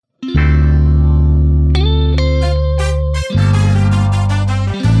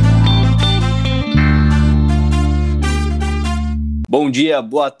Bom dia,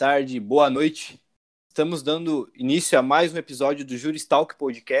 boa tarde, boa noite. Estamos dando início a mais um episódio do Juristalk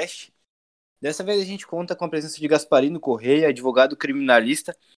podcast. Dessa vez a gente conta com a presença de Gasparino Corrêa, advogado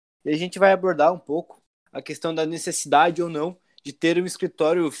criminalista, e a gente vai abordar um pouco a questão da necessidade ou não de ter um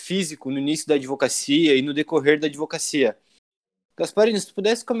escritório físico no início da advocacia e no decorrer da advocacia. Gasparino, se tu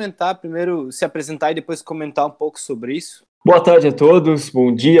pudesse comentar, primeiro se apresentar e depois comentar um pouco sobre isso. Boa tarde a todos,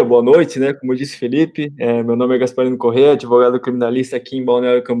 bom dia, boa noite, né? Como disse Felipe, meu nome é Gasparino Corrêa, advogado criminalista aqui em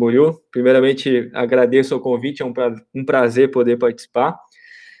Balneário Camboriú. Primeiramente, agradeço o convite, é um prazer poder participar.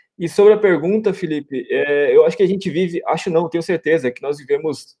 E sobre a pergunta, Felipe, eu acho que a gente vive, tenho certeza, que nós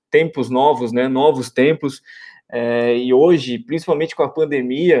vivemos tempos novos, né? Novos tempos, e hoje, principalmente com a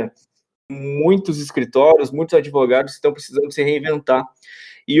pandemia, muitos escritórios, muitos advogados estão precisando se reinventar.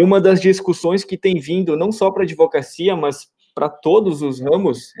 E uma das discussões que tem vindo, não só para a advocacia, mas para todos os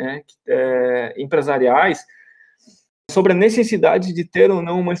ramos empresariais, sobre a necessidade de ter ou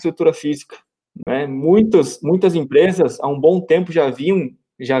não uma estrutura física. Né? Muitas empresas, há um bom tempo,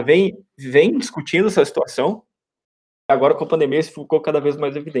 vem discutindo essa situação, agora com a pandemia isso ficou cada vez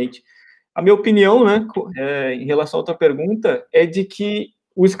mais evidente. A minha opinião, né, em relação à tua pergunta, é de que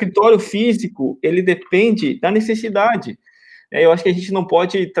o escritório físico, ele depende da necessidade. Eu acho que a gente não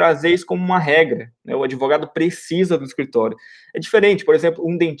pode trazer isso como uma regra, né? O advogado precisa do escritório. É diferente, por exemplo,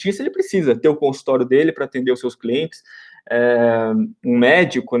 um dentista, ele precisa ter o consultório dele para atender os seus clientes, um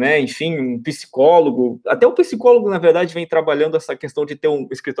médico, né? Enfim, um psicólogo, até o psicólogo, na verdade, vem trabalhando essa questão de ter um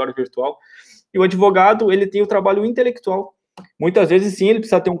escritório virtual, e o advogado, ele tem o trabalho intelectual. Muitas vezes, sim, ele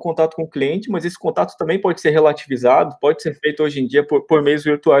precisa ter um contato com o cliente, mas esse contato também pode ser relativizado, pode ser feito hoje em dia por meios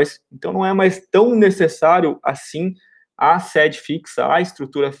virtuais. Então, não é mais tão necessário assim a sede fixa, a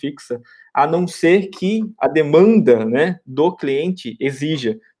estrutura fixa, a não ser que a demanda, né, do cliente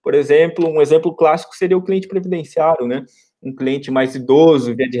exija. Por exemplo, um exemplo clássico seria o cliente previdenciário, né? Um cliente mais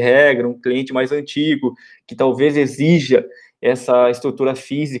idoso, via de regra, um cliente mais antigo, que talvez exija essa estrutura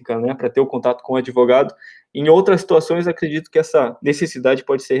física, né, para ter o contato com o advogado. Em outras situações, acredito que essa necessidade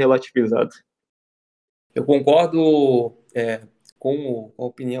pode ser relativizada. Eu concordo com a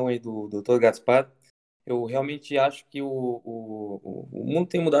opinião aí do Dr. Gaspar. Eu realmente acho que o mundo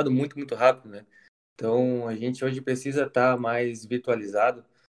tem mudado muito, muito rápido, né? Então, a gente hoje precisa estar mais virtualizado,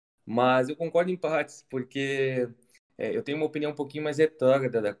 mas eu concordo em partes, porque eu tenho uma opinião um pouquinho mais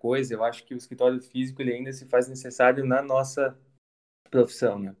retrógrada da coisa. Eu acho que o escritório físico ele ainda se faz necessário na nossa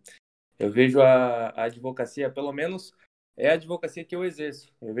profissão, né? Eu vejo a advocacia, pelo menos é a advocacia que eu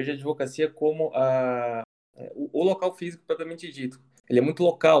exerço. Eu vejo a advocacia como o local físico propriamente dito. Ele é muito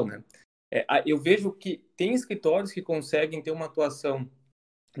local, né? Eu vejo que tem escritórios que conseguem ter uma atuação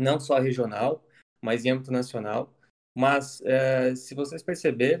não só regional, mas em âmbito nacional. Mas, se vocês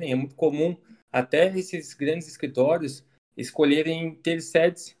perceberem, é muito comum até esses grandes escritórios escolherem ter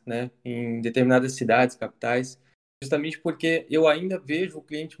sedes, né, em determinadas cidades, capitais, justamente porque eu ainda vejo o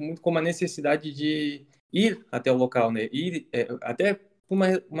cliente muito com uma necessidade de ir até o local, né? Ir, até por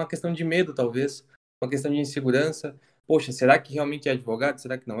uma questão de medo, talvez, uma questão de insegurança. Poxa, será que realmente é advogado?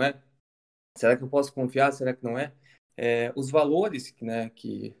 Será que não é? Será que eu posso confiar? Será que não é? Os valores, né,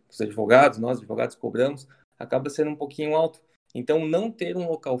 que nós advogados cobramos, acaba sendo um pouquinho alto. Então, não ter um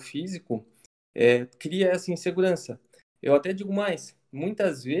local físico cria essa insegurança. Eu até digo mais,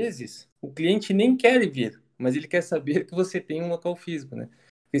 muitas vezes o cliente nem quer vir, mas ele quer saber que você tem um local físico, né?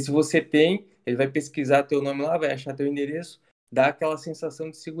 Porque se você tem, ele vai pesquisar teu nome lá, vai achar teu endereço, dá aquela sensação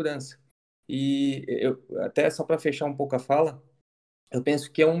de segurança. E até só para fechar um pouco a fala, eu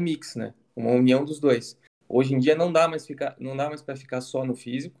penso que é um mix, né? Uma união dos dois. Hoje em dia não dá mais para ficar só no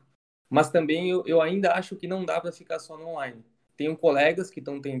físico, mas também eu ainda acho que não dá para ficar só no online. Tenho colegas que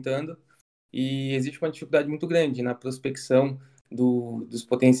estão tentando e existe uma dificuldade muito grande na prospecção dos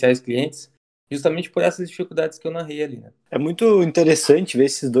potenciais clientes, justamente por essas dificuldades que eu narrei ali, né? É muito interessante ver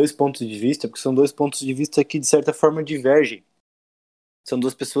esses dois pontos de vista, porque são dois pontos de vista que, de certa forma, divergem. São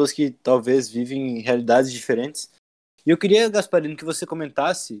duas pessoas que talvez vivem em realidades diferentes. E eu queria, Gasparino, que você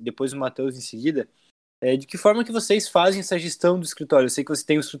comentasse, depois o Matheus em seguida, de que forma que vocês fazem essa gestão do escritório. Eu sei que você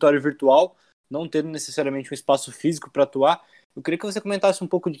tem um escritório virtual, não tendo necessariamente um espaço físico para atuar. Eu queria que você comentasse um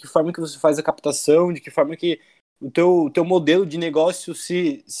pouco de que forma que você faz a captação, de que forma que o teu modelo de negócio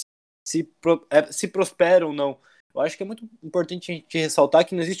se prospera ou não. Eu acho que é muito importante a gente ressaltar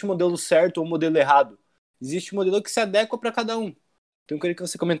que não existe um modelo certo ou um modelo errado. Existe um modelo que se adequa para cada um. Então eu queria que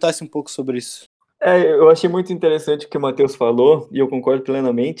você comentasse um pouco sobre isso. Eu achei muito interessante o que o Matheus falou, e eu concordo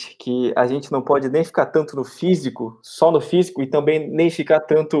plenamente, que a gente não pode nem ficar tanto no físico, só no físico, e também nem ficar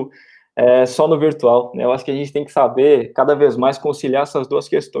tanto só no virtual, né? Eu acho que a gente tem que saber cada vez mais conciliar essas duas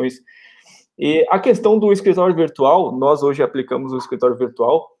questões. E a questão do escritório virtual, nós hoje aplicamos o escritório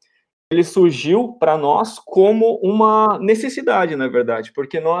virtual, ele surgiu para nós como uma necessidade, na verdade,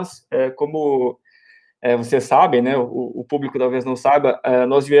 porque nós, como vocês sabem, né, o público talvez não saiba,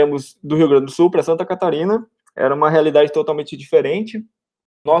 nós viemos do Rio Grande do Sul para Santa Catarina, era uma realidade totalmente diferente.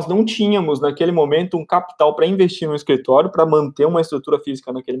 Nós não tínhamos, naquele momento, um capital para investir no escritório, para manter uma estrutura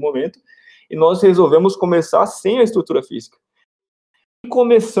física naquele momento, e nós resolvemos começar sem a estrutura física. E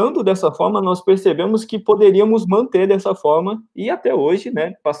começando dessa forma, nós percebemos que poderíamos manter dessa forma, e até hoje,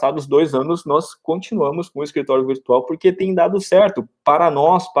 né, passados 2 anos, nós continuamos com o escritório virtual, porque tem dado certo para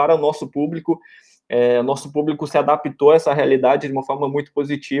nós, para o nosso público. Nosso público se adaptou a essa realidade de uma forma muito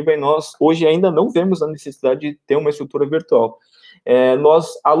positiva, e nós hoje ainda não vemos a necessidade de ter uma estrutura virtual.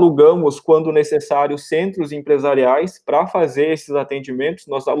 Nós alugamos, quando necessário, centros empresariais para fazer esses atendimentos,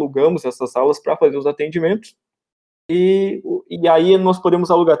 nós alugamos essas salas para fazer os atendimentos, e aí nós podemos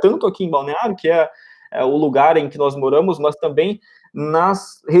alugar tanto aqui em Balneário, que é o lugar em que nós moramos, mas também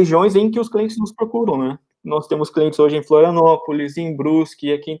nas regiões em que os clientes nos procuram, né? Nós temos clientes hoje em Florianópolis, em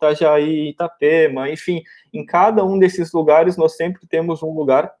Brusque, aqui em Itajaí, Itapema, enfim, em cada um desses lugares nós sempre temos um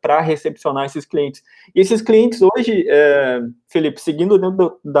lugar para recepcionar esses clientes. E esses clientes hoje, Felipe, seguindo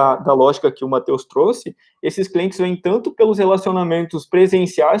dentro da lógica que o Matheus trouxe, esses clientes vêm tanto pelos relacionamentos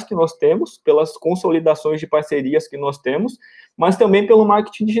presenciais que nós temos, pelas consolidações de parcerias que nós temos, mas também pelo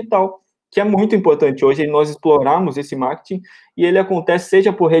marketing digital, que é muito importante hoje nós explorarmos esse marketing, e ele acontece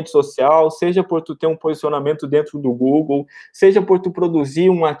seja por rede social, seja por tu ter um posicionamento dentro do Google, seja por tu produzir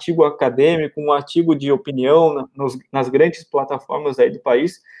um artigo acadêmico, um artigo de opinião nas grandes plataformas aí do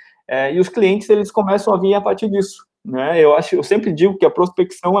país, e os clientes, eles começam a vir a partir disso, né? Eu sempre digo que a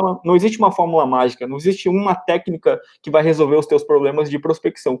prospecção, não existe uma fórmula mágica, não existe uma técnica que vai resolver os teus problemas de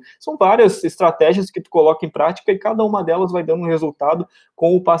prospecção. São várias estratégias que tu coloca em prática, e cada uma delas vai dando um resultado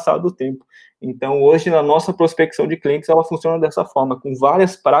com o passar do tempo. Então, hoje, na nossa prospecção de clientes, ela funciona dessa forma, com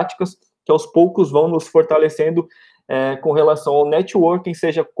várias práticas que aos poucos vão nos fortalecendo com relação ao networking,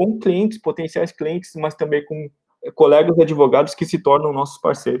 seja com clientes, potenciais clientes, mas também com colegas advogados que se tornam nossos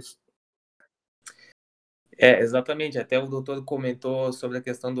parceiros. Exatamente. Até o doutor comentou sobre a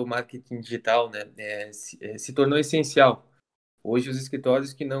questão do marketing digital, né? Se tornou essencial. Hoje, os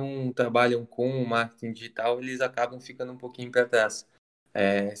escritórios que não trabalham com o marketing digital, eles acabam ficando um pouquinho para trás.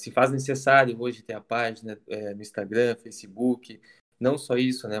 Se faz necessário hoje ter a página no Instagram, Facebook, não só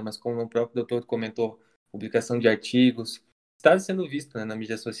isso, né? Mas como o próprio doutor comentou, publicação de artigos, está sendo visto, né, na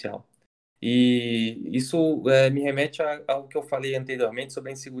mídia social. E isso me remete ao que eu falei anteriormente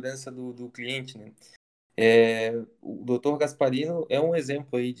sobre a insegurança do cliente, né? O Dr. Gasparino é um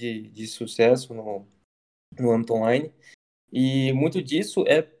exemplo aí de sucesso no âmbito online, e muito disso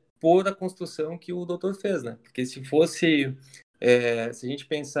é por a construção que o doutor fez, né? Porque se a gente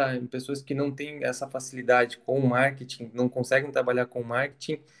pensar em pessoas que não têm essa facilidade com o marketing, não conseguem trabalhar com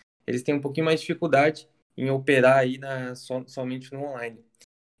marketing, eles têm um pouquinho mais de dificuldade em operar aí somente no online.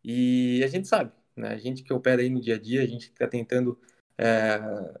 E a gente sabe, né? A gente que opera aí no dia a dia, a gente que está tentando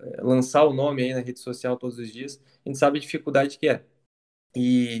lançar o nome aí na rede social todos os dias, a gente sabe a dificuldade que é.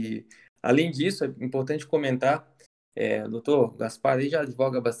 E, além disso, é importante comentar, o doutor Gaspar aí já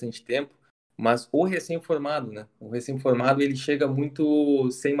advoga há bastante tempo, mas o recém-formado, né? O recém-formado, ele chega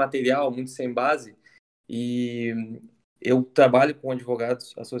muito sem material, muito sem base, e eu trabalho com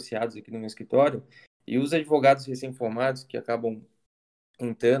advogados associados aqui no meu escritório, e os advogados recém-formados que acabam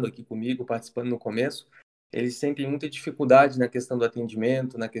entrando aqui comigo, participando no começo, eles sentem muita dificuldade na questão do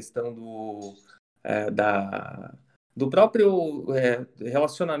atendimento, na questão do próprio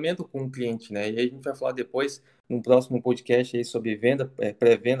relacionamento com o cliente, né? E aí a gente vai falar depois, no próximo podcast aí sobre venda,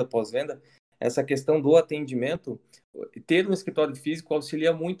 pré-venda, pós-venda, essa questão do atendimento. Ter um escritório físico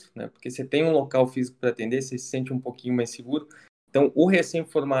auxilia muito, né? Porque você tem um local físico para atender, você se sente um pouquinho mais seguro. Então, o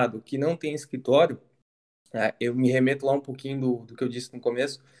recém-formado que não tem escritório, eu me remeto lá um pouquinho do que eu disse no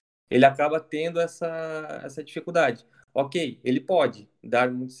começo, ele acaba tendo essa dificuldade. Ok, ele pode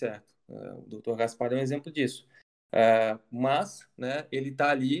dar muito certo. O Dr. Gaspar é um exemplo disso. Mas, né, ele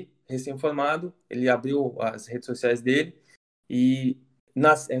está ali, recém-formado, ele abriu as redes sociais dele e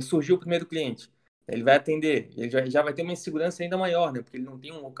surgiu o primeiro cliente. Ele vai atender, ele já vai ter uma insegurança ainda maior, né, porque ele não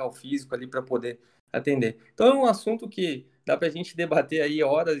tem um local físico ali para poder atender. Então, é um assunto que dá para a gente debater aí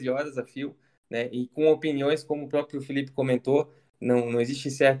horas e horas a fio, né, e com opiniões, como o próprio Felipe comentou, não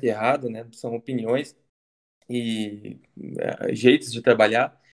existe certo e errado, né, são opiniões e jeitos de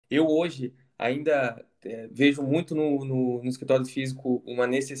trabalhar. Eu hoje ainda vejo muito no escritório físico uma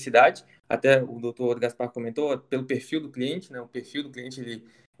necessidade, até o doutor Gaspar comentou, pelo perfil do cliente, né, o perfil do cliente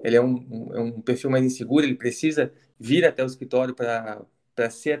ele é um perfil mais inseguro, ele precisa vir até o escritório para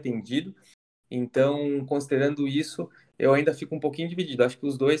ser atendido, Então, considerando isso, eu ainda fico um pouquinho dividido. Acho que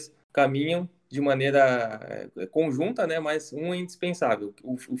os dois caminham de maneira conjunta, né? Mas um é indispensável.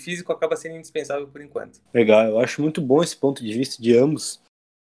 O físico acaba sendo indispensável por enquanto. Legal, eu acho muito bom esse ponto de vista de ambos.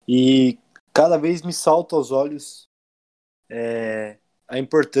 E cada vez me salta aos olhos a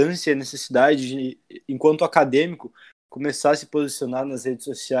importância e a necessidade de, enquanto acadêmico, começar a se posicionar nas redes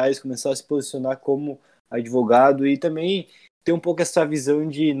sociais, começar a se posicionar como advogado e também ter um pouco essa visão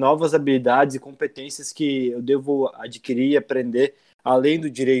de novas habilidades e competências que eu devo adquirir e aprender além do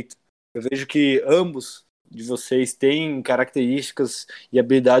direito. Eu vejo que ambos de vocês têm características e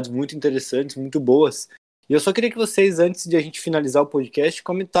habilidades muito interessantes, muito boas. E eu só queria que vocês, antes de a gente finalizar o podcast,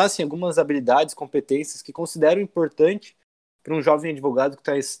 comentassem algumas habilidades, competências que consideram importante para um jovem advogado que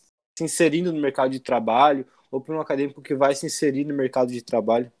está se inserindo no mercado de trabalho ou para um acadêmico que vai se inserir no mercado de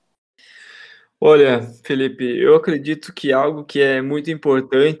trabalho. Olha, Felipe, eu acredito que algo que é muito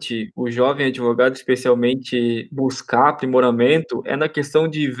importante, o jovem advogado especialmente buscar aprimoramento, é na questão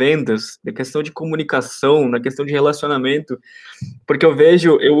de vendas, na questão de comunicação, na questão de relacionamento, porque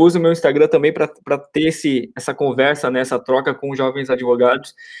eu uso o meu Instagram também para ter essa conversa, né, essa troca com jovens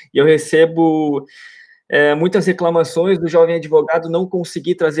advogados, e eu recebo muitas reclamações do jovem advogado não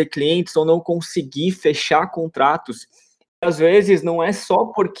conseguir trazer clientes ou não conseguir fechar contratos. Às vezes não é só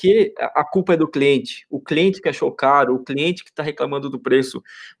porque a culpa é do cliente, o cliente que achou caro, o cliente que está reclamando do preço.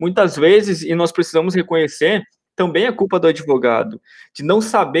 Muitas vezes, e nós precisamos reconhecer, também é culpa do advogado, de não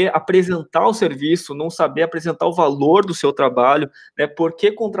saber apresentar o serviço, não saber apresentar o valor do seu trabalho, né? Por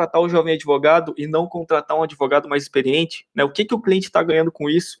que contratar o jovem advogado e não contratar um advogado mais experiente? Né? O que o cliente está ganhando com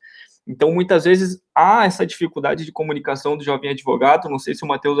isso? Então, muitas vezes, há essa dificuldade de comunicação do jovem advogado, não sei se o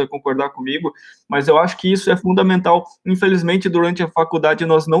Matheus vai concordar comigo, mas eu acho que isso é fundamental. Infelizmente, durante a faculdade,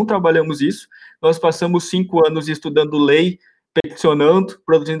 nós não trabalhamos isso, nós passamos 5 anos estudando lei, peticionando,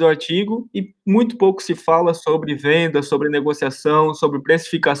 produzindo artigo, e muito pouco se fala sobre venda, sobre negociação, sobre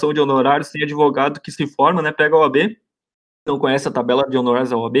precificação de honorários. Tem advogado que se forma, né, pega a OAB, não conhece a tabela de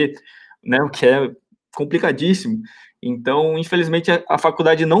honorários da OAB, né, o que é complicadíssimo. Então, infelizmente, a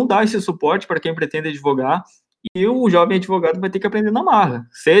faculdade não dá esse suporte para quem pretende advogar, e o jovem advogado vai ter que aprender na marra,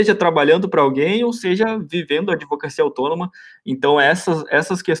 seja trabalhando para alguém ou seja vivendo a advocacia autônoma. Então,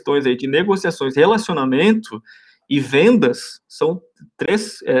 essas questões aí de negociações, relacionamento e vendas são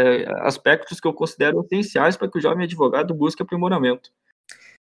 3 aspectos que eu considero essenciais para que o jovem advogado busque aprimoramento.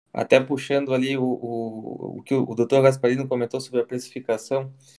 Até puxando ali o que o Dr. Gasparino comentou sobre a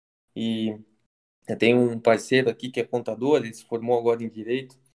precificação, e eu tenho um parceiro aqui que é contador, ele se formou agora em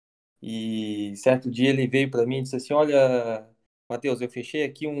Direito, e certo dia ele veio para mim e disse assim, olha, Matheus, eu fechei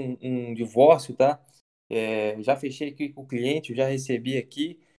aqui um divórcio, tá? Já fechei aqui com o cliente, eu já recebi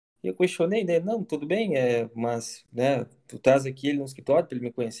aqui, e eu questionei, né? Não, tudo bem, mas, né, tu traz aqui ele no escritório para ele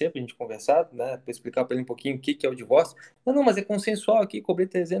me conhecer, para a gente conversar, né, para explicar para ele um pouquinho o que é o divórcio. Não, mas é consensual aqui, cobrei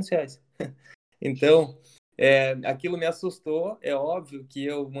R$300. Então, aquilo me assustou. É óbvio que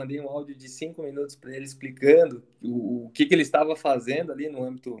eu mandei um áudio de 5 minutos para ele explicando o que ele estava fazendo ali no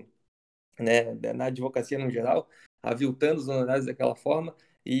âmbito, né, na advocacia no geral, aviltando os honorários daquela forma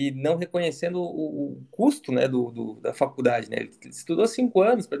e não reconhecendo o custo, né, da faculdade, né? Ele estudou 5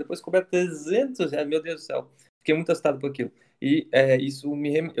 anos para depois cobrar R$300, meu Deus do céu. Fiquei muito assustado por aquilo. E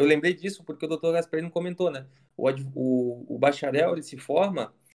eu lembrei disso porque o doutor Gasparino comentou, né? O bacharel, ele se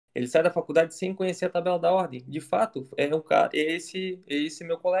forma, ele sai da faculdade sem conhecer a tabela da ordem. De fato, esse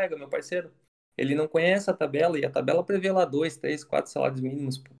meu colega, meu parceiro. Ele não conhece a tabela, e a tabela prevê lá 2, 3, 4 salários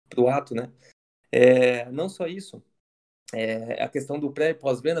mínimos para o ato, né? Não só isso, a questão do pré e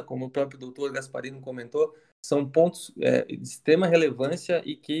pós-venda, como o próprio doutor Gasparino comentou, são pontos de extrema relevância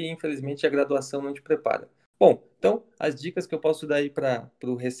e que, infelizmente, a graduação não te prepara. Bom, então, as dicas que eu posso dar aí para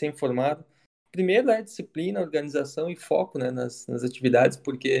o recém-formado, primeiro é disciplina, organização e foco, né, nas atividades,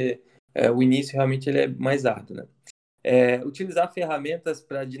 porque o início realmente ele é mais árduo, né? Utilizar ferramentas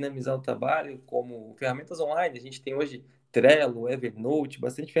para dinamizar o trabalho, como ferramentas online. A gente tem hoje Trello, Evernote,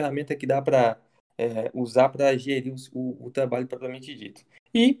 bastante ferramenta que dá para usar para gerir o trabalho propriamente dito.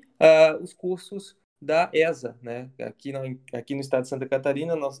 E os cursos da ESA, né? Aqui no estado de Santa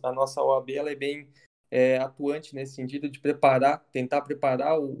Catarina, a nossa OAB ela é bem atuante nesse sentido de tentar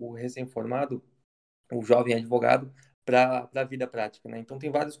preparar o recém-formado, o jovem advogado, para a vida prática, né? Então, tem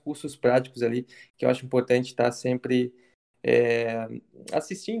vários cursos práticos ali que eu acho importante estar sempre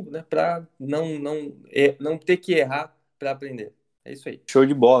assistindo, né? Para não ter que errar para aprender. É isso aí. Show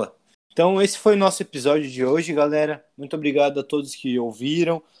de bola. Então, esse foi o nosso episódio de hoje, galera. Muito obrigado a todos que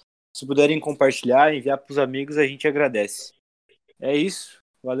ouviram. Se puderem compartilhar, enviar para os amigos, a gente agradece. É isso.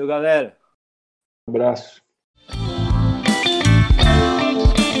 Valeu, galera. Um abraço.